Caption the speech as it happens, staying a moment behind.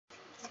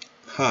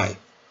Hi,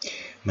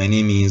 my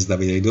name is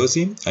Davide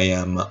Dosi. I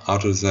am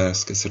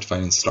Autodesk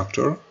certified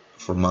instructor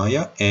for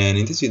Maya, and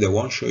in this video I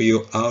want to show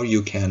you how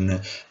you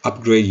can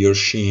upgrade your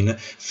scene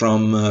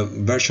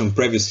from version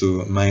previous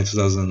to Maya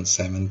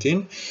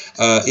 2017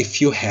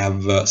 if you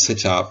have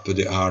set up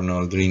the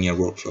Arnold linear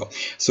workflow.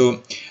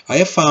 So I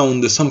have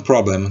found some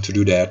problem to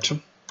do that.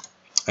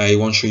 I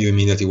want to show you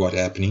immediately what's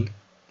happening.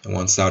 I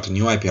want to start a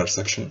new IPR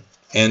section,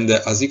 and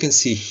as you can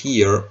see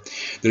here,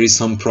 there is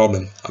some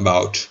problem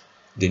about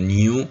the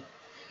new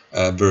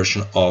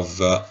version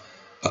of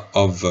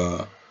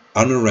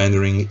Arnold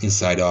rendering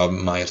inside of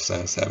Maya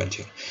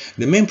 2017.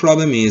 The main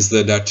problem is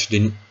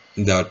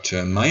that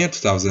Maya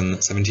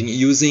 2017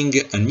 using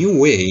a new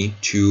way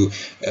to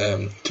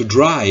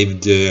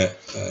drive the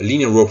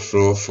linear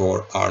workflow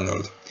for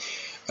Arnold.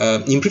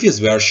 In previous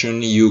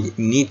version, you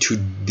need to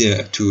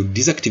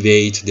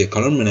deactivate the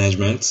color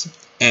management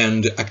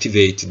and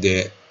activate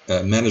the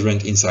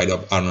management inside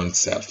of Arnold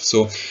itself.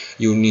 So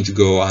you need to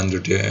go under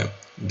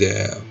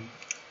the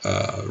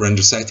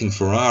render setting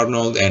for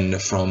Arnold, and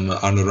from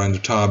Arnold render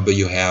tab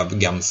you have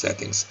gamma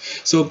settings.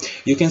 So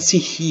you can see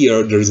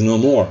here there is no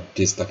more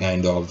this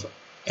kind of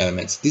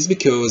elements. This is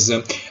because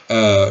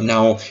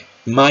now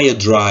Maya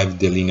drive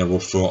the linear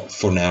workflow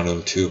for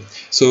Arnold too.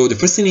 So the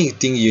first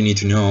thing you need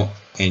to know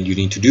and you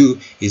need to do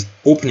is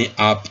opening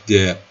up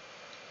the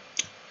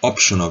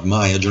option of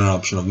Maya, general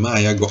option of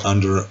Maya, go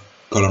under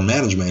color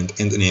management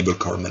and enable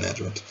color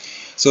management.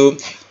 So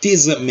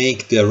this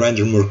make the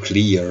render more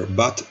clear,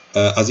 but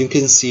as you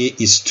can see,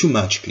 it's too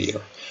much clear.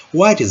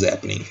 Why it is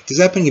happening? It is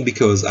happening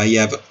because I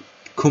have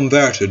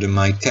converted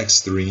my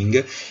texturing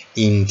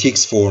in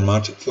TX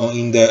format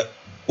in the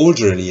old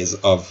release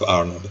of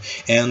Arnold,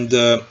 and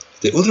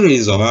the old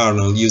release of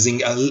Arnold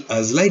using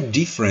a slight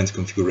different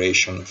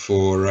configuration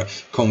for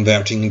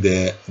converting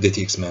the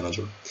TX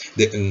manager.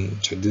 The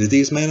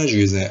TX manager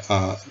is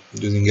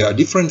using a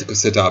different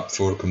setup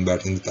for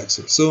converting the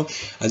texture. So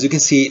as you can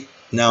see,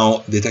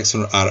 now the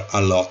textures are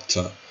a lot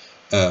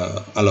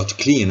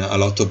clean, a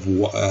lot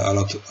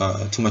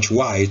too much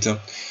white,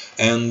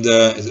 and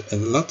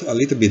a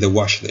little bit of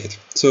wash date.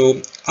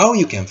 So how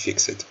you can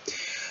fix it?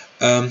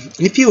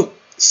 If you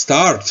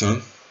start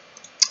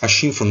a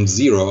scene from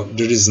zero,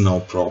 there is no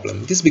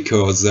problem. This is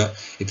because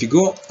if you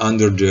go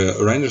under the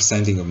render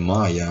setting of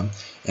Maya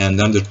and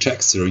under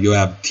texture, you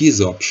have this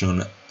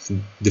option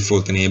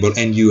default enable,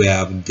 and you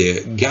have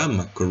the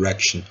gamma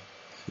correction.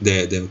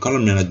 The color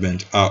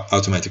management are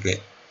automatically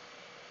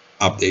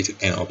updated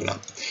and open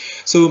up.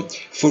 So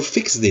for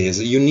fix this,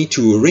 you need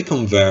to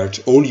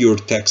reconvert all your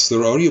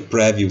texture or your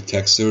preview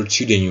texture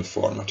to the new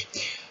format.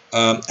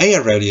 I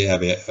already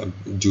have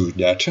do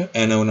that,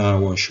 and now I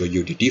want to show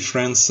you the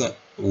difference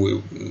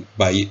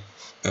by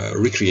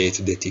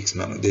recreate the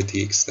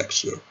TX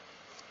texture.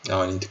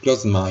 Now I need to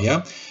close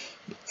Maya.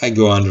 I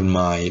go under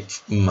my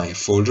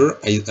folder,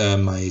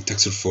 my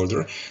texture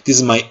folder. This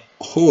is my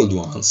old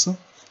ones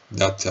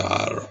that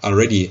are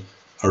already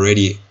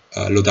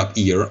load up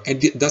here,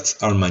 and that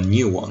are my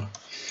new one.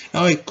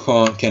 Now I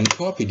can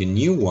copy the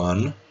new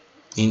one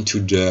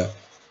into the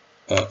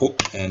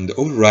and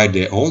override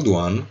the old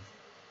one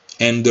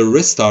and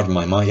restart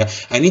my Maya.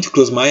 I need to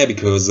close Maya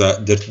because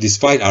these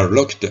files are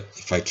locked.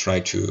 If I try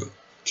to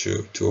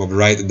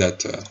override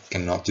that,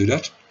 cannot do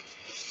that.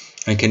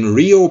 I can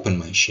reopen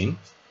my scene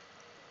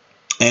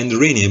and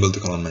re-enable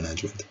the color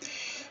management.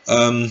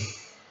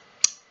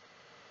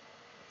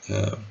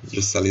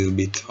 Just a little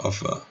bit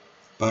of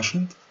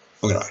passion.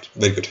 Okay, right,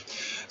 very good.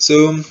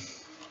 So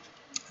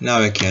now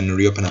I can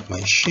reopen up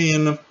my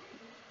scene.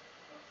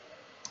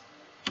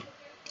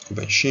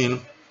 Open scene.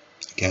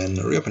 I can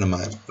reopen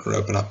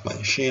up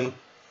my scene.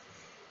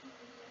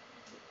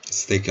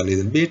 Let's take a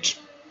little bit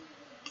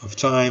of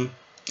time.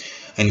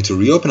 I need to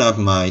reopen up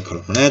my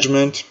color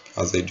management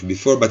as I did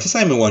before, but this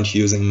time I want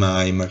using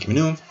my marquee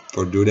menu.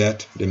 For do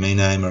that, the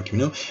May9 marquee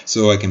menu.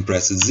 So I can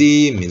press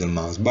Z, middle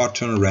mouse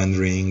button,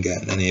 rendering,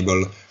 and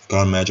enable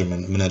color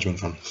management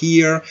from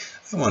here.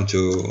 I want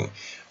to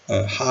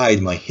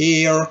hide my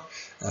hair,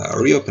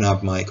 reopen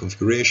up my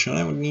configuration.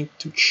 I would need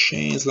to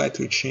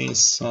slightly change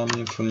some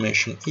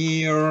information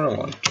here. I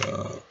want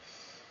to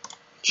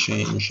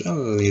change a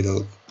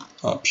little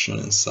option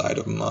inside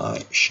of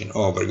my scene.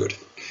 Oh, very good.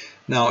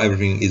 Now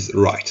everything is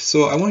right.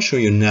 So I want to show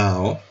you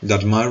now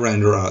that my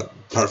render are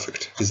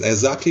perfect. It's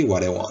exactly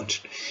what I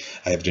want.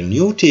 I have the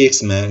new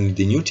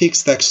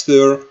TX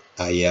texture.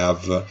 I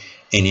have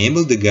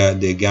enabled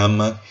the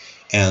gamma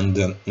and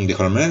the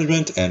color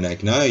management, and I'm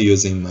now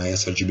using my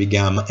sRGB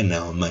gamma, and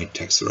now my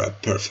texture are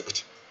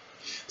perfect.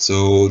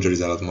 So there is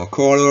a lot more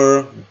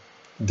color,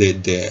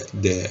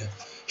 the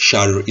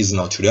shadow is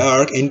not too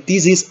dark, and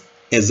this is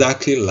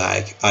exactly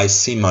like I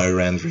see my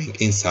rendering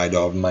inside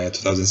of Maya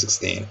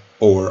 2016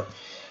 or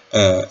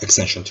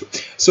extension 2.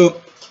 So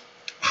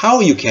how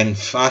you can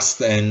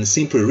fast and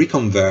simply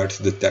reconvert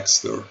the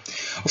texture?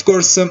 Of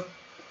course,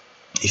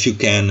 if you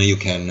can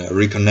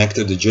reconnect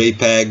the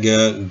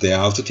JPEG, the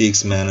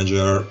AutoTX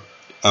manager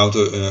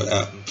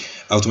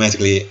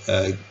automatically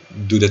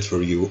do that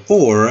for you.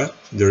 Or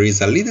there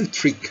is a little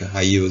trick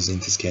I use in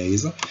this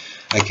case.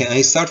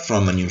 I start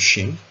from a new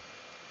shim.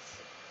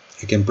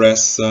 I can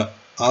press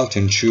Alt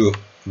and 2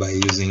 by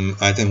using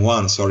Item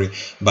 1, sorry,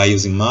 by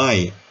using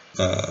my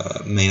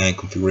May9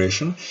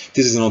 configuration.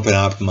 This is going to open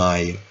up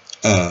my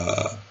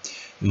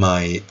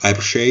my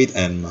hypershade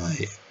and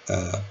my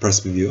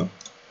perspective view.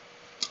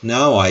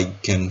 Now I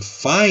can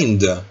find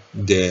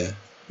the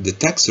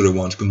texture I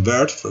want to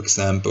convert. For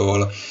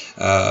example,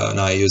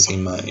 now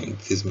using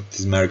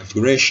this Mary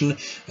configuration,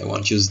 I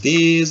want to use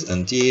this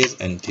and this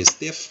and this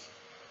diff.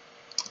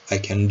 I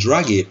can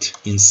drag it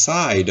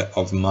inside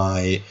of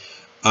my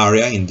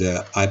area in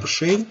the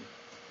hypershade.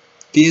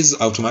 This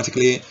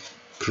automatically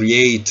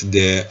create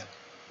the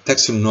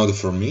texture node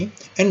for me,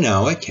 and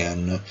now I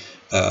can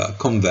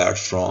convert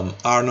from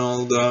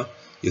Arnold,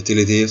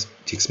 Utilities,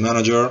 TX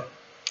Manager,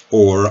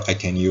 or I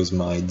can use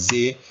my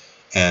Z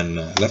and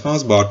left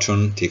mouse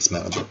button, TX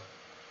Manager.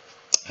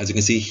 As you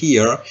can see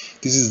here,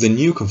 this is the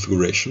new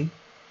configuration.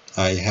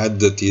 I had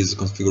this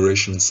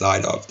configuration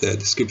inside of the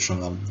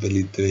description of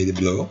the video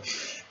below.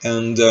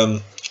 And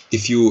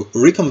if you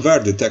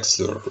reconvert the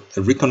texture,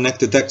 reconnect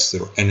the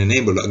texture, and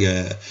enable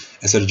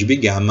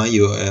sRGB gamma,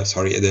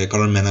 the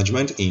color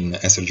management in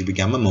sRGB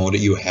gamma mode,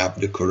 you have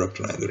the correct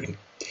rendering.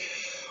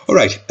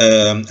 Alright,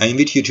 I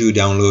invite you to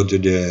download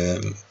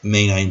the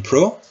May9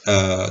 Pro.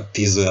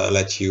 This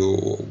lets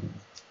you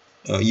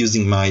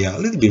using Maya a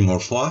little bit more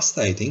fast,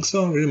 I think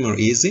so, a little more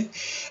easy.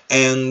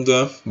 And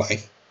bye.